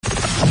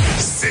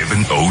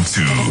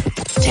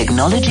702.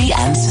 Technology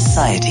and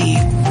Society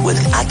with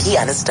Aki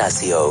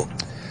Anastasiou.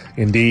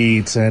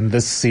 Indeed, and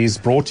this is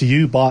brought to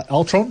you by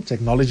Altron,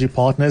 technology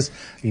partners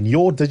in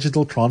your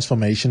digital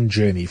transformation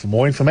journey. For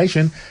more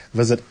information,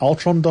 visit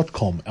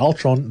altron.com.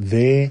 Altron,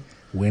 there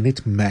when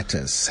it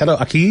matters. Hello,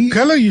 Aki.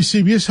 Hello,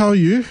 Eusebius. How are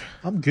you?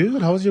 I'm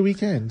good. How was your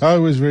weekend? Oh, it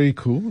was very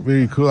cool.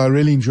 Very cool. I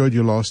really enjoyed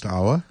your last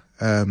hour.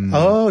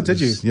 Did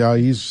you? Yeah,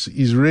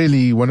 he's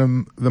really one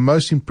of the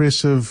most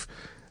impressive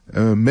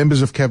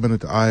members of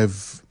cabinet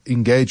I've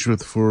engaged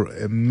with for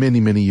many,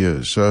 many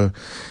years. So,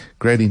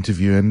 great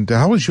interview. And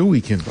how was your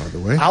weekend, by the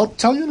way? I'll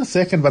tell you in a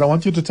second, but I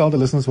want you to tell the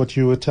listeners what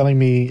you were telling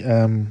me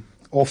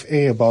off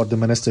air about the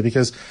minister,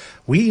 because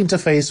we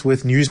interface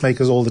with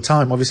newsmakers all the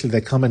time. Obviously,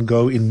 they come and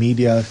go in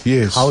media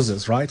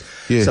houses, right?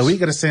 Yes. So we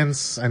get a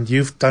sense, and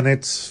you've done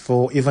it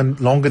for even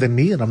longer than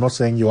me, and I'm not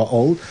saying you are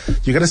old.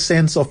 You get a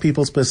sense of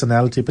people's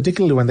personality,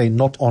 particularly when they're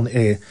not on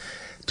air.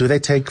 Do they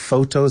take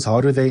photos? How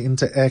do they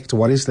interact?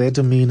 What is their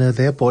demeanor,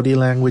 their body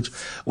language?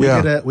 We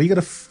get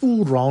a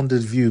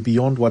full-rounded view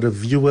beyond what a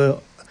viewer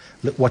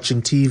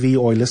watching TV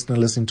or a listener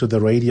listening to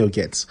the radio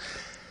gets.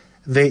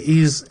 There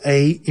is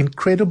a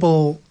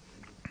incredible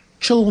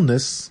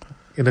chillness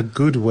in a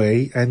good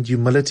way and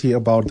humility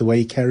about the way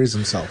he carries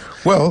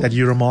himself. Well, that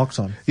you remarked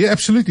on. Yeah,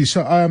 absolutely.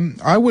 So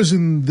I was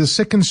in the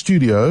second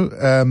studio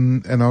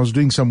and I was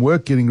doing some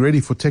work getting ready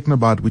for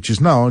Technobite, which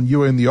is now, and you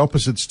were in the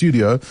opposite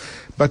studio,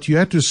 but you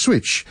had to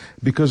switch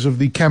because of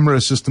the camera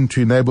system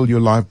to enable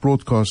your live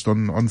broadcast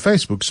on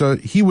Facebook. So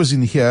he was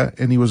in here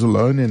and he was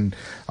alone and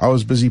I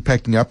was busy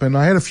packing up, and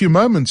I had a few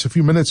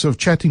minutes of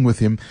chatting with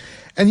him.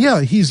 And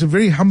yeah, he's a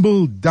very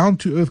humble,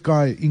 down-to-earth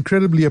guy,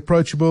 incredibly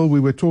approachable.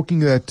 We were talking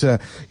that,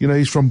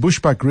 he's from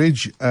Bushbuck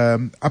Ridge,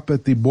 up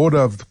at the border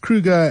of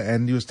Kruger,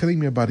 and he was telling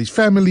me about his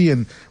family,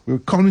 and we were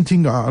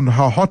commenting on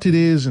how hot it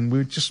is, and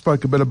we just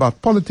spoke a bit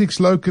about politics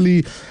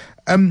locally,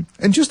 and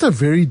just a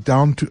very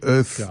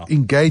down-to-earth,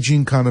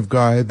 engaging kind of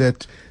guy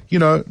that,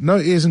 no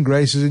airs and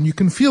graces, and you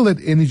can feel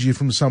that energy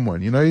from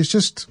someone. He's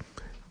just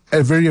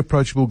a very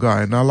approachable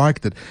guy, and I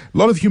liked it. A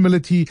lot of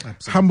humility,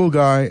 humble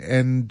guy,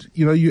 and,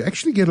 you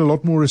actually get a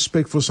lot more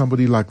respect for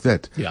somebody like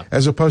that. Yeah.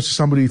 As opposed to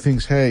somebody who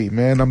thinks, hey,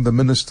 man, I'm the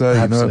minister,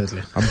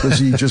 Absolutely. I'm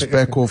busy, just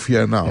back off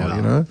here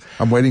now,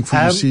 I'm waiting for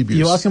Eusebius.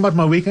 You were asking about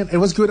my weekend. It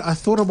was good. I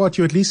thought about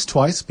you at least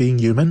twice, being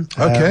human.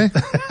 Okay.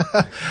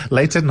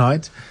 Late at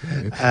night.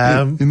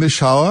 In the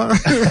shower?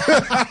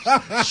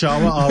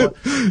 Shower hour.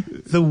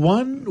 The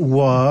one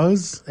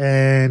was,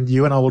 and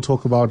you and I will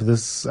talk about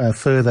this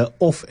further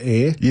off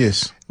air.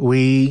 Yes.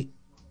 We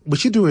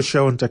should do a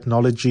show on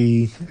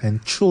technology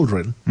and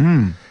children.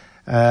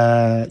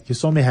 You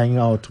saw me hanging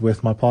out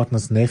with my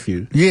partner's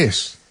nephew.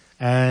 Yes.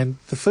 And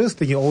the first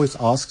thing he always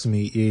asks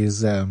me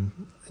is,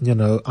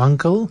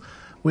 Uncle,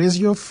 where's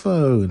your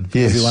phone?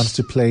 Because he wants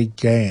to play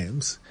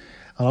games.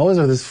 And I always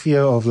have this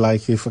fear of,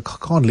 if I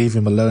can't leave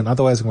him alone,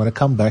 otherwise I'm going to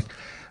come back.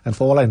 And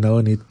for all I know,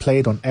 and he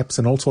played on apps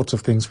and all sorts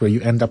of things where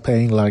you end up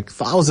paying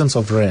thousands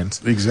of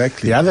rands.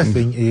 Exactly. The other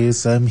thing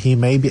is he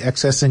may be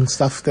accessing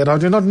stuff that I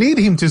do not need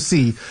him to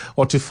see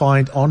or to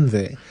find on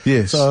there.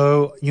 Yes.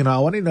 So, I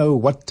want to know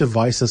what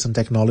devices and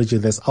technology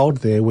there's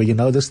out there where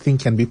this thing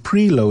can be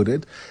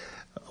preloaded.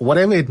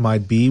 Whatever it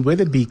might be,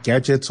 whether it be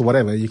gadgets or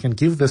whatever, you can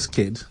give this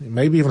kid,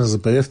 maybe even as a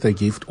birthday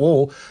gift,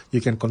 or you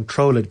can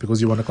control it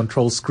because you want to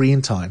control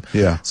screen time.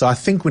 Yeah. So I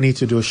think we need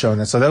to do a show on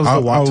that. So that was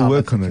the one I'll time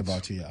work I on think it.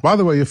 about you. Yeah. By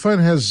the way, your phone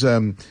has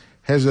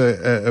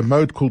a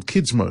mode called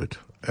Kids Mode.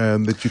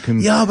 That you can.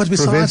 Yeah, but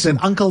besides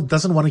that, Uncle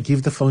doesn't want to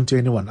give the phone to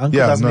anyone. Uncle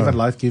doesn't even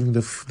like giving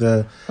the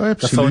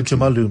phone to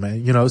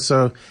Malume.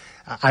 So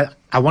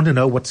I want to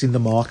know what's in the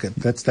market.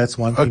 That's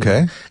one thing.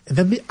 Okay. And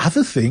then the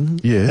other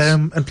thing,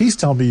 and please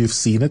tell me you've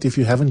seen it. If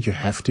you haven't, you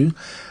have to.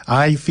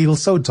 I feel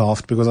so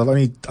daft because I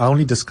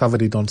only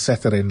discovered it on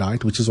Saturday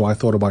night, which is why I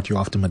thought about you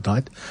after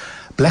midnight.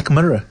 Black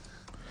Mirror.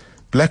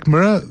 Black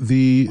Mirror, on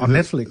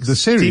Netflix, the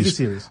series. TV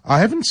series. I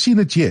haven't seen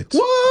it yet.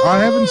 What? I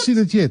haven't seen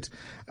it yet.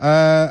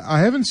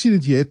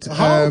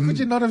 How could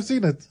you not have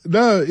seen it?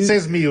 No.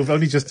 Says me, you've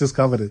only just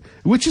discovered it.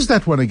 Which is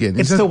that one again?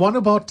 It's the one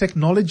about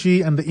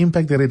technology and the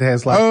impact that it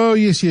has. Oh,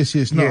 yes.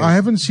 No, I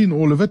haven't seen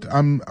all of it.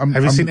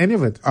 Have you seen any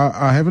of it?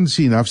 I haven't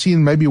seen. I've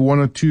seen maybe one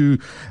or two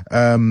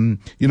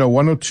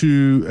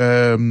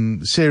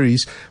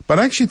series. But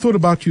I actually thought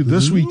about you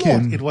this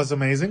weekend. It was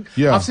amazing.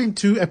 Yeah. I've seen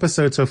 2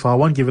 episodes so far. I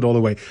won't give it all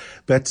away.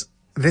 But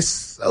there's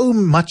so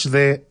much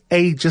there,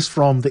 just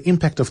from the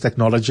impact of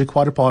technology,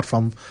 quite apart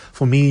from,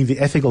 for me, the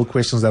ethical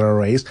questions that are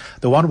raised.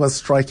 The one was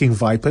Striking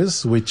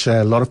Vipers, which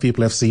a lot of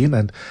people have seen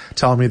and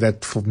tell me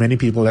that for many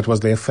people that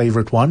was their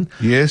favorite one.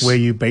 Yes. Where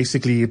you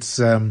basically,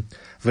 it's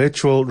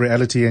virtual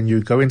reality and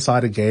you go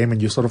inside a game and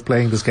you're sort of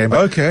playing this game.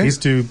 Okay. These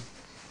 2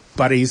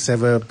 buddies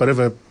have a bit of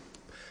a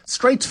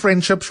straight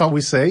friendship, shall we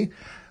say.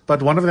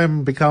 But one of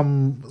them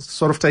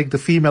take the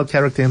female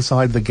character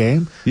inside the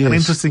game. Yes. And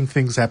interesting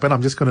things happen.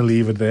 I'm just going to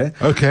leave it there.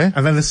 Okay.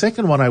 And then the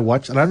second one I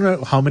watched, and I don't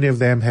know how many of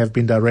them have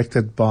been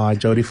directed by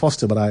Jodie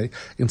Foster, but I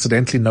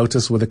incidentally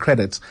noticed with the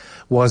credits,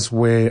 was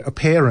where a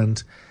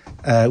parent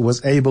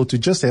was able to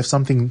just have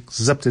something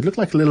zipped. It looked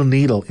like a little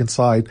needle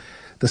inside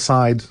the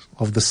side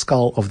of the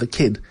skull of the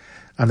kid.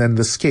 And then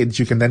this kid,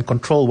 you can then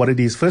control what it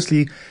is.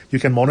 Firstly, you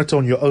can monitor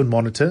on your own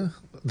monitor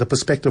the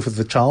perspective of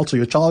the child. So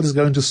your child is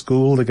going to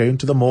school, they're going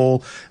to the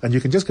mall, and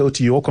you can just go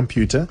to your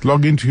computer.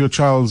 Log into your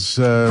child's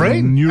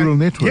brain. neural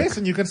network. Yes,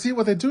 and you can see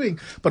what they're doing.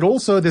 But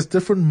also there's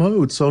different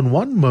modes. So in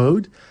one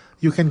mode,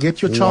 you can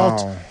get your child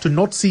to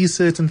not see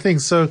certain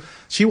things. So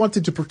she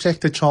wanted to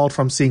protect the child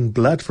from seeing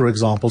blood, for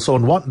example.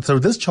 So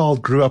this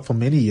child grew up for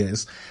many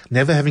years,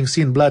 never having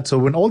seen blood. So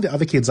when all the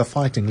other kids are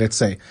fighting, let's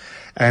say,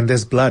 and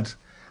there's blood,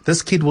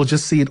 this kid will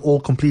just see it all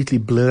completely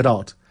blurred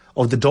out.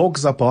 Or the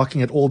dogs are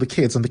barking at all the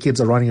kids and the kids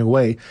are running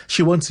away.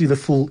 She won't see the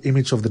full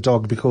image of the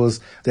dog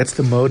because that's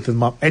the mode that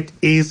mom. It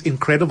is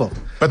incredible.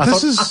 But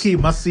Aki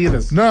must see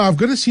this. No, I've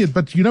got to see it.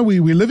 But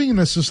we're living in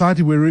a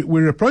society where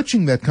we're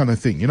approaching that kind of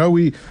thing.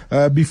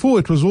 Before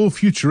it was all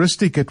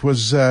futuristic. It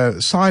was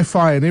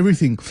sci-fi and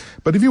everything.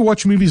 But if you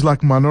watch movies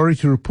like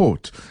Minority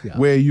Report,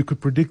 where you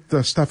could predict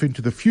the stuff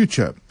into the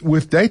future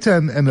with data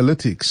and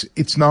analytics,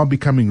 it's now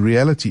becoming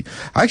reality.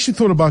 I actually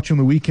thought about you on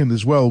the weekend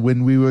as well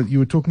when you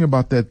were talking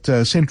about that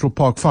Central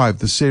Park 5,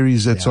 the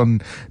series that's on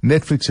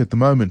Netflix at the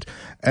moment,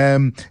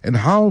 and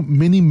how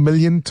many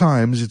million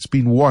times it's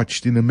been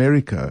watched in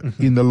America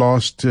in the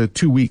last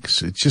 2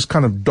 weeks. It's just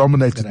kind of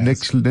dominated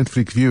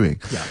Netflix viewing.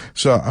 Yeah.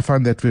 So I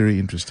find that very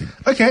interesting.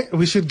 Okay,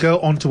 we should go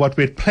on to what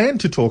we had planned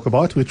to talk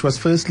about, which was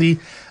firstly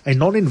a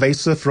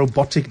non-invasive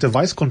robotic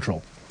device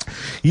control.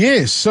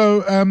 Yes.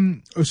 So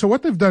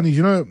what they've done is,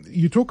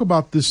 you talk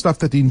about this stuff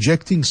that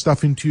injecting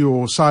stuff into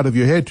your side of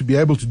your head to be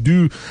able to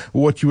do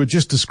what you were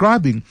just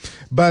describing.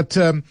 But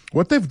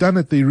what they've done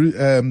at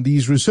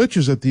these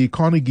researchers at the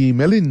Carnegie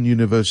Mellon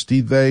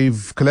University,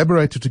 they've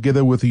collaborated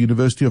together with the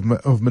University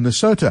of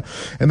Minnesota,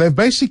 and they've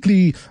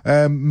basically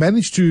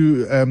managed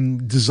to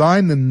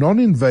design a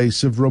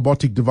non-invasive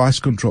robotic device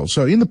control.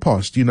 So in the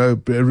past,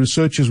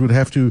 researchers would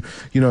have to,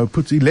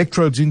 put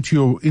electrodes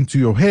into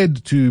your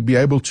head to be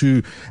able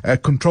to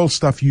control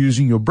stuff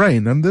using your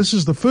brain. And this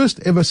is the first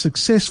ever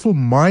successful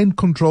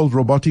mind-controlled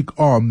robotic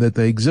arm that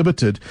they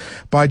exhibited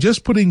by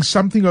just putting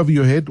something over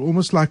your head,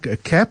 almost like a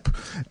cap,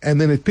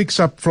 and then it picks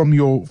up from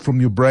your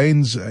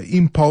brain's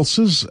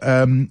impulses,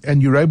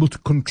 and you're able to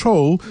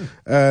control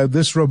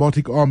this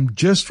robotic arm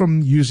just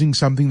from using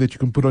something that you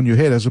can put on your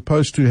head, as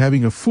opposed to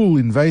having a full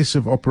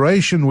invasive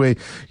operation where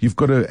you've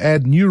got to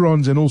add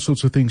neurons and all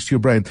sorts of things to your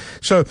brain.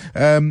 So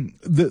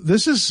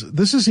this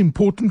is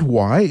important.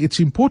 Why? It's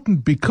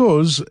important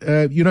because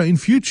in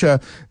future,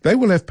 they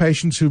will have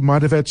patients who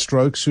might have had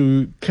strokes,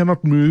 who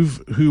cannot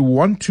move, who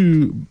want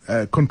to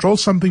control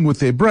something with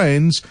their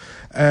brains,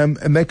 and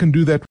they can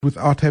do that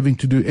without having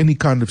to do any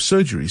kind of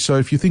surgery. So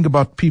if you think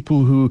about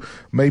people who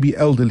may be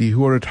elderly,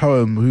 who are at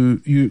home,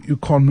 who you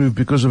can't move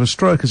because of a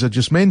stroke, as I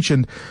just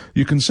mentioned,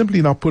 you can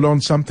simply now put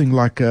on something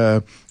like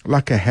a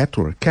hat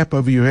or a cap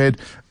over your head,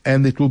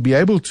 and it will be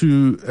able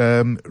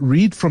to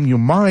read from your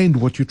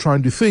mind what you're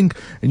trying to think,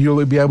 and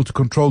you'll be able to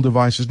control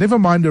devices. Never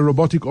mind a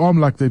robotic arm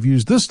like they've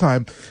used this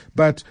time,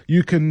 but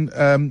you can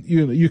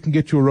you can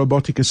get your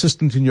robotic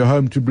assistant in your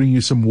home to bring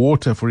you some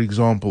water, for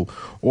example,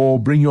 or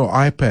bring your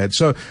iPad.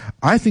 So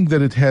I think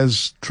that it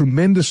has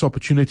tremendous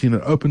opportunity, and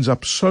it opens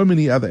up so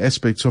many other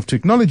aspects of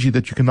technology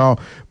that you can now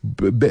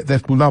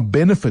that will now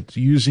benefit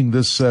using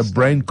this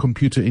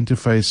brain-computer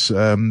interface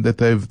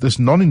this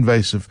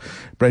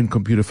non-invasive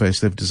brain-computer face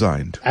they've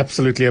designed.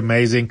 Absolutely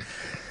amazing.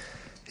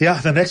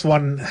 Yeah, the next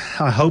one,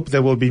 I hope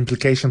there will be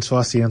implications for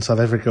us here in South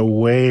Africa.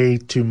 Way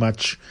too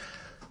much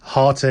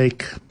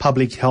heartache,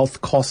 public health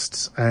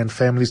costs, and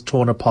families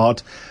torn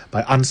apart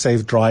by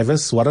unsafe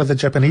drivers. What are the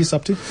Japanese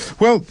up to?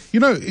 Well,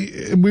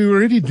 we're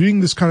already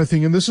doing this kind of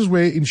thing, and this is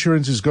where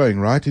insurance is going,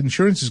 right?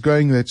 Insurance is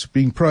going, that's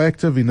being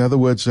proactive. In other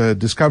words,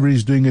 Discovery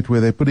is doing it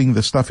where they're putting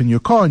the stuff in your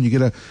car, and you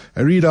get a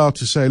readout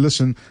to say,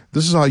 listen,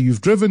 this is how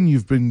you've driven.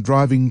 You've been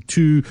driving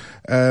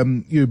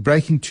you're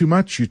braking too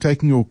much. You're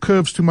taking your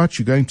curves too much.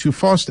 You're going too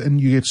fast, and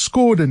you get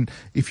scored. And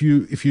if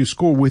you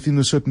score within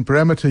a certain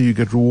parameter, you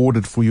get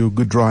rewarded for your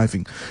good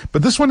driving.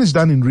 But this one is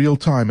done in real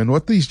time. And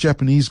what these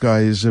Japanese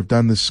guys have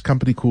done, this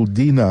company called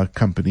Dina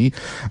Company,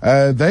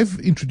 they've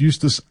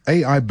introduced this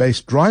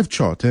AI-based drive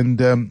chart, and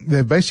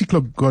they've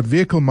basically got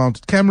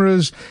vehicle-mounted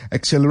cameras,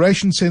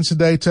 acceleration sensor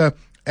data,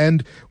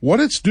 and what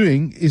it's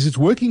doing is it's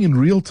working in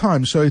real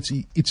time. So it's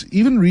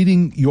even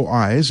reading your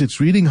eyes. It's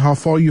reading how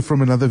far you're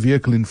from another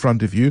vehicle in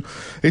front of you.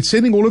 It's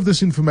sending all of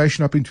this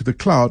information up into the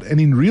cloud.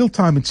 And in real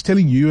time, it's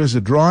telling you as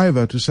a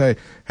driver to say,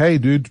 hey,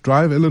 dude,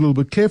 drive a little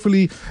bit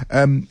carefully.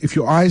 If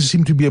your eyes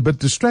seem to be a bit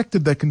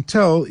distracted, they can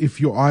tell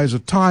if your eyes are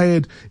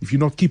tired, if you're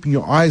not keeping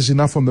your eyes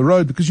enough on the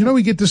road. Because,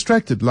 we get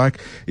distracted.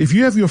 Like if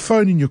you have your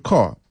phone in your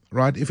car,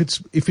 right? If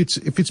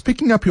it's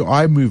picking up your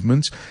eye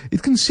movements,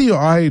 it can see your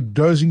eye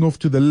dozing off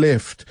to the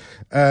left,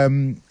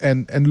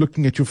 and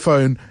looking at your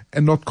phone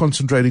and not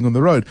concentrating on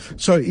the road.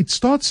 So it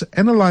starts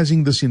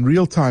analyzing this in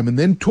real time and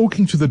then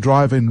talking to the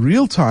driver in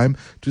real time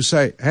to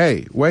say,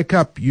 hey, wake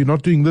up, you're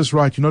not doing this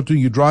right,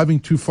 you're driving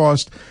too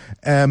fast,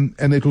 and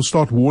it will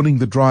start warning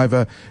the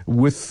driver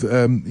with,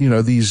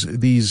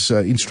 these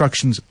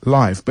instructions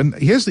live. But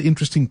here's the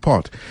interesting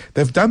part.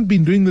 They've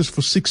been doing this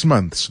for 6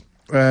 months.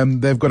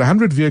 They've got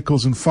 100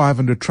 vehicles and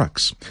 500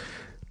 trucks.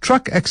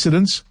 Truck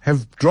accidents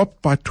have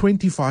dropped by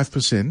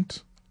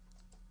 25%.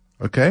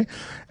 Okay,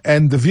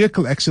 and the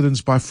vehicle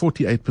accidents by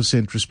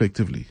 48%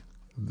 respectively.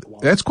 Wow.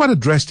 That's quite a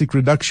drastic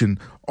reduction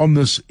on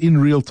this in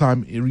real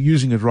time,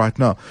 using it right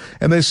now.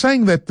 And they're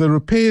saying that the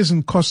repairs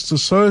and costs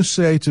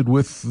associated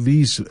with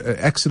these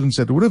accidents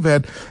that would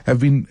have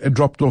been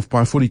dropped off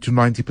by 40 to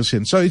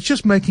 90%. So it's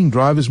just making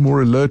drivers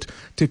more alert.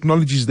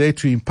 Technology is there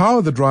to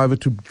empower the driver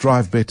to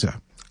drive better.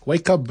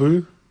 Wake up,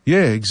 boo.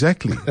 Yeah,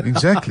 exactly.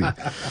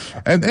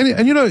 and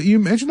you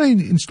imagine they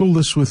install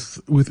this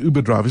with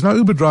Uber drivers. Now,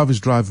 Uber drivers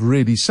drive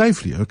really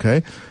safely,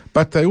 okay,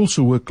 but they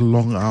also work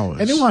long hours.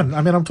 Anyone,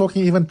 I'm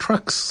talking even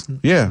trucks.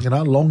 Yeah.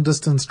 Long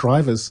distance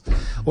drivers,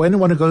 or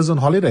anyone who goes on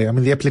holiday.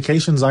 The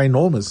applications are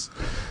enormous,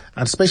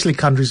 and especially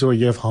countries where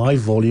you have high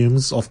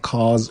volumes of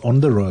cars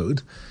on the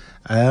road.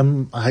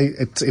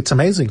 It's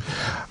amazing.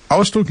 I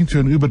was talking to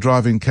an Uber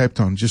driver in Cape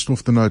Town, just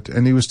off the note,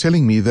 and he was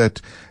telling me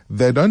that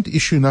they don't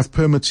issue enough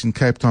permits in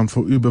Cape Town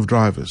for Uber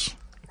drivers,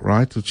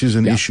 right? Which is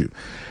an issue.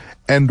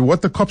 And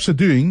what the cops are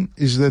doing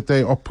is that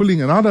they are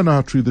pulling, and I don't know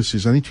how true this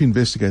is, I need to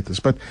investigate this,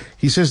 but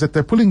he says that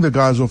they're pulling the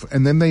guys off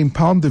and then they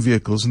impound the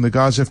vehicles and the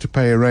guys have to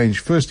pay a range.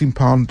 First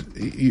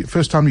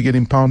time you get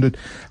impounded,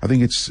 I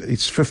think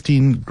it's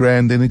 15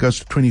 grand, then it goes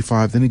to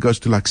 25, then it goes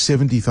to like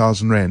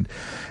 70,000 rand.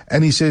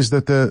 And he says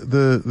that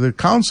the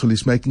council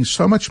is making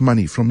so much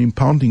money from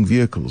impounding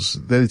vehicles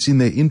that it's in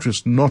their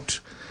interest not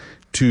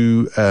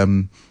to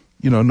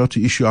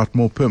issue out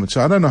more permits.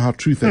 So I don't know how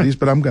true that is,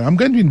 but I'm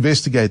going to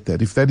investigate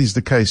that if that is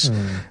the case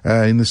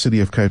in the city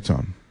of Cape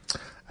Town.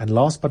 And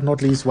last but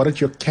not least, what did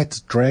your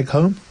cat drag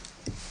home?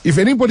 If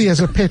anybody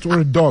has a pet or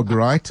a dog,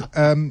 right?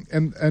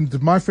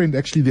 And my friend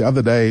actually the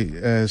other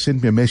day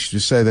sent me a message to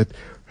say that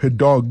her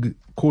dog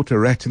caught a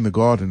rat in the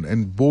garden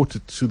and brought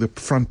it to the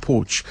front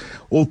porch,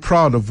 all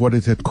proud of what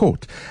it had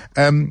caught.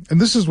 And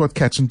this is what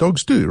cats and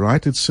dogs do,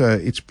 right?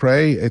 It's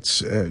prey. It's,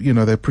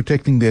 they're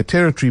protecting their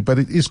territory, but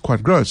it is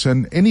quite gross.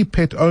 And any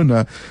pet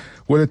owner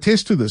will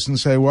attest to this and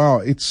say, wow,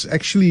 it's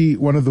actually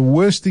one of the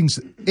worst things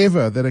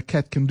ever that a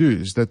cat can do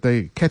is that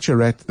they catch a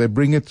rat, they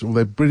bring it, or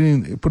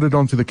put it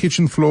onto the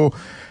kitchen floor.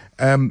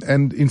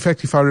 And in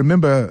fact, if I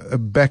remember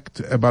back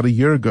about a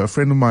year ago, a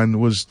friend of mine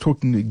was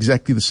talking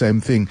exactly the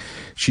same thing.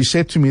 She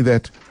said to me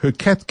that her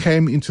cat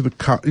came into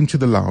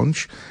the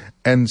lounge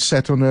and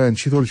sat on her, and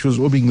she thought she was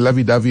all being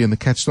lovey-dovey, and the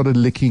cat started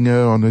licking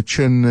her on her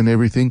chin and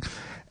everything.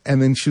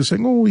 And then she was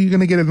saying, oh, you're going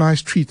to get a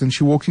nice treat. And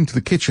she walked into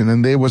the kitchen,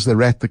 and there was the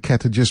rat the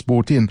cat had just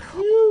brought in.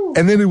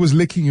 And then it was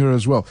licking her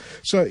as well.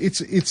 So it's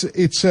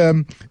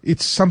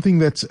something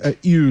that's a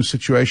ew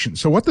situation.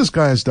 So what this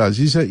guy does,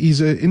 he's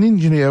an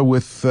engineer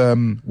with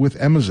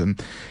Amazon,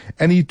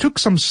 and he took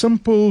some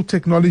simple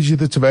technology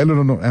that's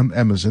available on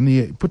Amazon.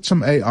 He put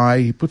some AI,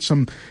 he put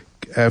some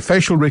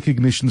facial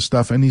recognition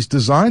stuff, and he's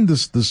designed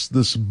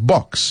this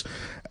box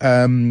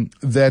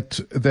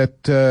that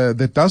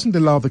doesn't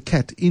allow the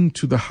cat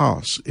into the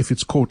house if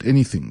it's caught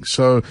anything.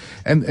 So,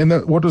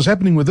 what was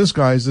happening with this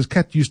guy is this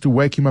cat used to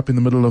wake him up in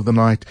the middle of the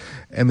night,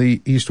 and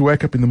he used to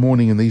wake up in the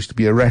morning, and there used to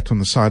be a rat on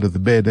the side of the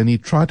bed, and he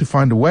tried to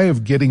find a way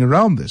of getting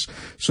around this.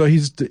 So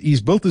he's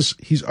built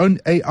his own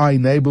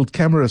AI-enabled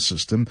camera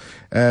system,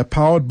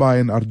 powered by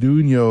an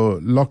Arduino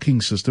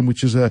locking system,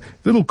 which is a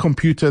little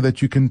computer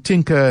that you can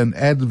tinker and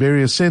add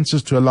various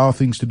sensors to allow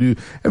things to do.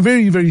 A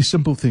very, very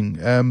simple thing,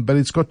 but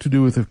it's got to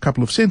do with a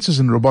couple of sensors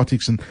and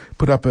robotics, and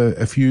put up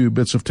a few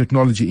bits of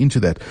technology into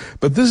that.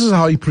 But this is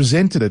how he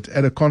presented it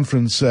at a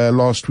conference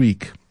last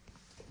week.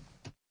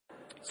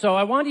 So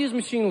I wanted to use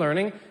machine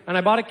learning, and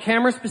I bought a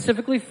camera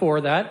specifically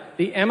for that,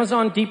 the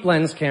Amazon Deep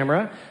Lens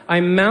camera. I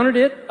mounted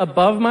it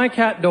above my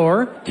cat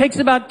door. Takes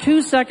about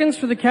 2 seconds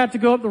for the cat to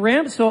go up the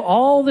ramp, so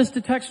all this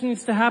detection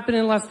needs to happen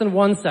in less than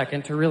 1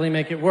 second to really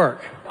make it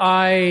work.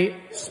 I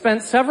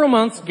spent several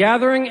months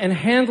gathering and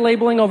hand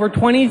labeling over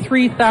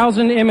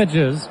 23,000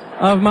 images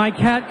of my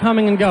cat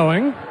coming and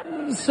going.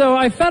 So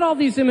I fed all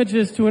these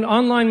images to an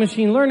online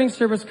machine learning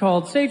service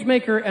called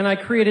SageMaker, and I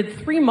created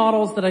 3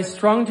 models that I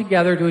strung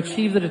together to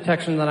achieve the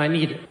detection that I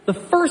needed. The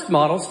first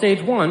model,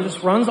 stage 1,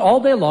 just runs all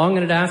day long,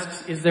 and it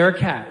asks, is there a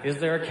cat? Is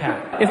there a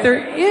cat? If there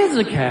is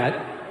a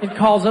cat, it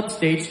calls up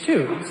stage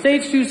 2.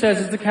 Stage 2 says,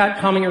 is the cat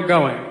coming or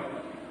going?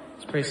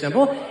 It's pretty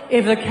simple.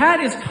 If the cat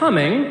is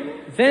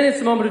coming, then it's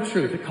the moment of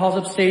truth. It calls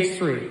up stage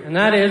 3, and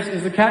that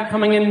is the cat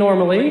coming in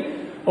normally,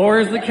 or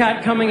is the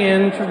cat coming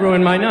in to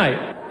ruin my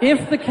night?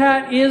 If the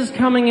cat is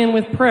coming in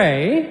with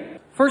prey,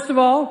 first of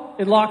all,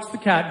 it locks the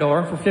cat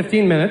door for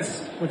 15 minutes,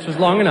 which is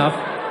long enough.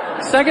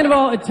 Second of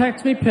all, it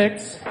texts me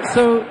pics.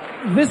 So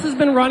this has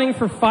been running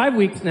for 5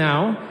 weeks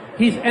now,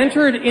 He's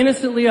entered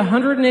innocently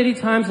 180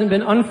 times and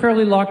been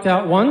unfairly locked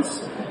out once.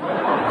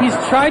 He's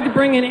tried to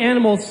bring in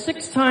animals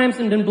 6 times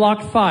and been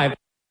blocked 5.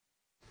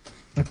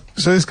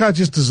 So this guy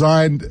just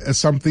designed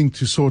something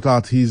to sort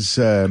out his,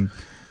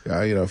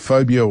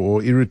 phobia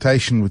or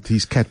irritation with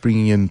his cat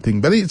bringing in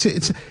thing. But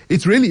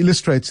it really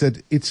illustrates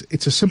that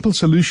it's a simple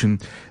solution,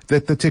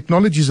 that the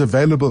technology is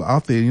available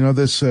out there. You know,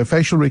 there's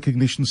facial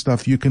recognition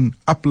stuff. You can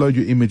upload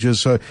your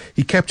images. So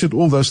he captured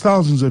all those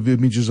thousands of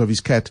images of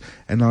his cat,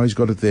 and now he's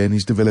got it there, and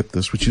he's developed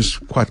this, which is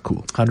quite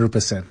cool.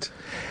 100%.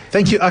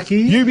 Thank you,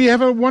 Aki. Yubi,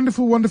 have a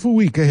wonderful, wonderful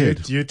week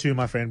ahead. You too,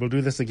 my friend. We'll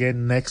do this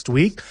again next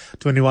week,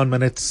 21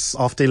 minutes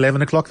after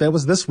 11 o'clock. That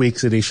was this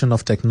week's edition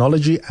of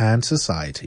Technology and Society.